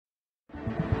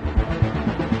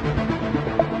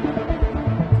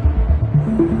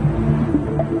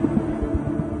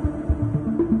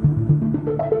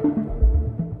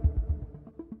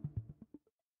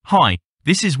Hi,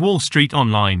 this is Wall Street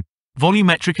Online,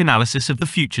 volumetric analysis of the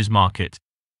futures market.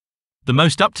 The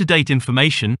most up-to-date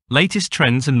information, latest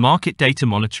trends and market data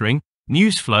monitoring,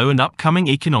 news flow and upcoming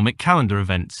economic calendar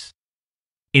events.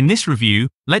 In this review,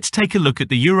 let's take a look at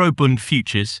the Euro Bund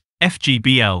Futures,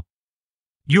 FGBL.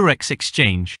 EUREX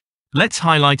exchange. Let's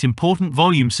highlight important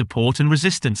volume support and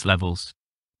resistance levels.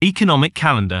 Economic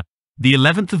calendar. The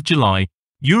 11th of July,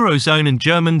 Eurozone and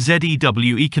German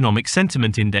ZEW Economic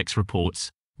Sentiment Index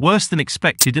reports, worse than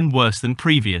expected and worse than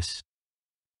previous.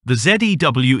 The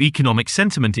ZEW Economic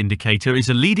Sentiment Indicator is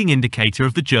a leading indicator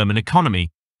of the German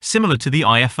economy, similar to the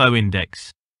IFO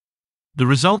index. The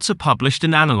results are published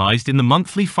and analyzed in the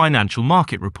monthly financial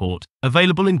market report,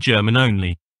 available in German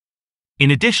only. In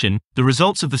addition, the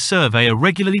results of the survey are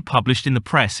regularly published in the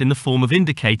press in the form of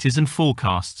indicators and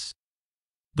forecasts.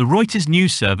 The Reuters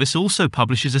news service also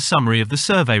publishes a summary of the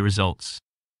survey results.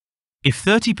 If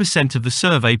 30% of the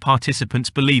survey participants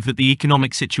believe that the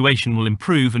economic situation will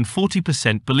improve and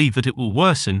 40% believe that it will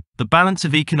worsen, the balance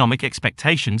of economic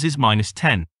expectations is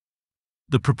 -10.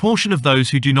 The proportion of those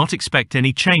who do not expect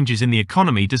any changes in the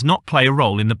economy does not play a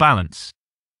role in the balance.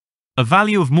 A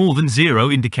value of more than 0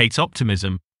 indicates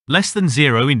optimism, less than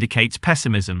 0 indicates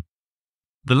pessimism.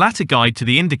 The latter guide to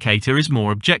the indicator is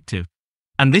more objective.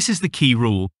 And this is the key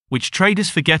rule, which traders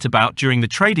forget about during the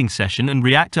trading session and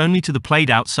react only to the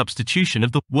played-out substitution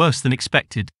of the worse than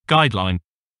expected guideline.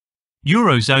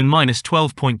 Eurozone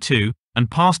 -12.2, and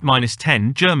past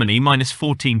 -10, Germany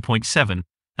 -14.7,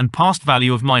 and past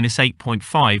value of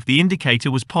 -8.5. The indicator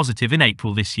was positive in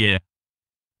April this year.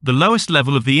 The lowest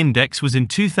level of the index was in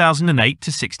 2008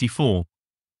 to 64.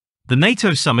 The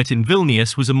NATO summit in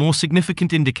Vilnius was a more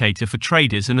significant indicator for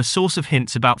traders and a source of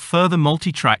hints about further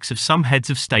multi-tracks of some heads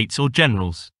of states or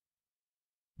generals.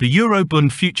 The Euro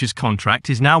Bund futures contract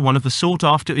is now one of the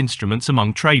sought-after instruments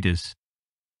among traders.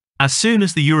 As soon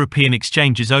as the European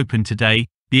exchanges open today,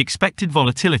 the expected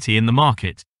volatility in the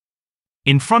market.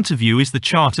 In front of you is the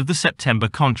chart of the September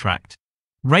contract.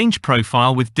 Range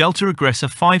profile with delta aggressor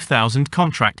 5000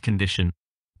 contract condition.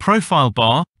 Profile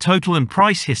bar, total and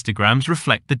price histograms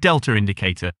reflect the delta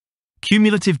indicator.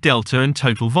 Cumulative delta and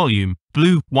total volume,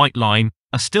 blue, white line,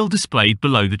 are still displayed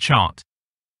below the chart.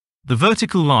 The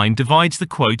vertical line divides the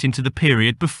quote into the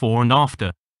period before and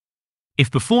after.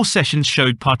 If before sessions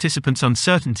showed participants'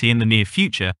 uncertainty in the near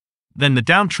future, then the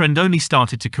downtrend only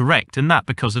started to correct, and that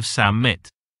because of Sam Mitt.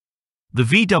 The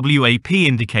VWAP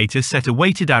indicator set a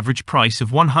weighted average price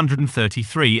of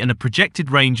 133 and a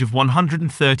projected range of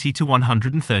 130 to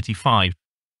 135.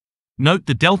 Note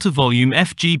the delta volume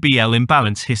FGBL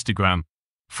imbalance histogram.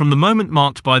 From the moment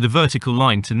marked by the vertical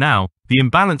line to now, the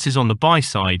imbalance is on the buy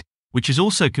side, which is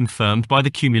also confirmed by the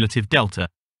cumulative delta.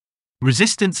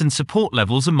 Resistance and support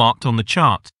levels are marked on the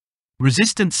chart.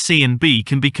 Resistance C and B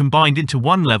can be combined into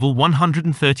one level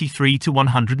 133 to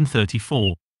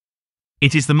 134.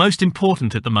 It is the most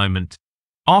important at the moment.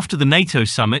 After the NATO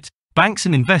summit, banks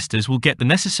and investors will get the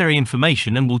necessary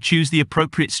information and will choose the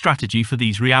appropriate strategy for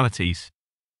these realities.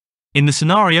 In the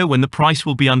scenario when the price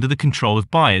will be under the control of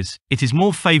buyers, it is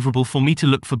more favorable for me to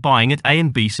look for buying at A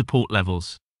and B support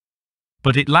levels.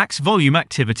 But it lacks volume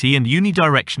activity and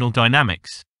unidirectional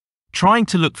dynamics. Trying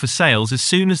to look for sales as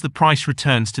soon as the price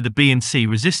returns to the B and C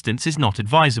resistance is not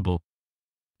advisable.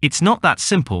 It's not that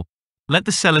simple. Let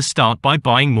the sellers start by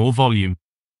buying more volume.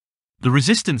 The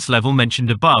resistance level mentioned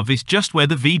above is just where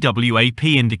the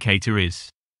VWAP indicator is.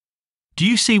 Do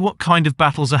you see what kind of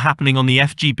battles are happening on the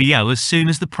FGBL as soon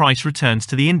as the price returns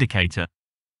to the indicator?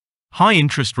 High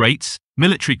interest rates,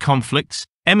 military conflicts,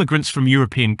 emigrants from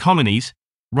European colonies,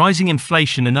 rising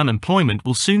inflation and unemployment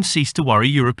will soon cease to worry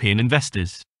European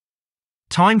investors.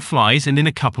 Time flies, and in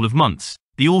a couple of months,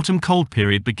 the autumn cold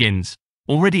period begins.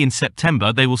 Already in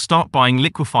September they will start buying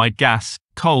liquefied gas,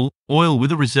 coal, oil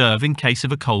with a reserve in case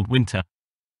of a cold winter.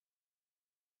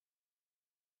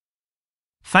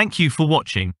 Thank you for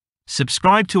watching.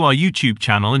 Subscribe to our YouTube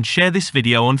channel and share this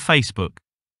video on Facebook.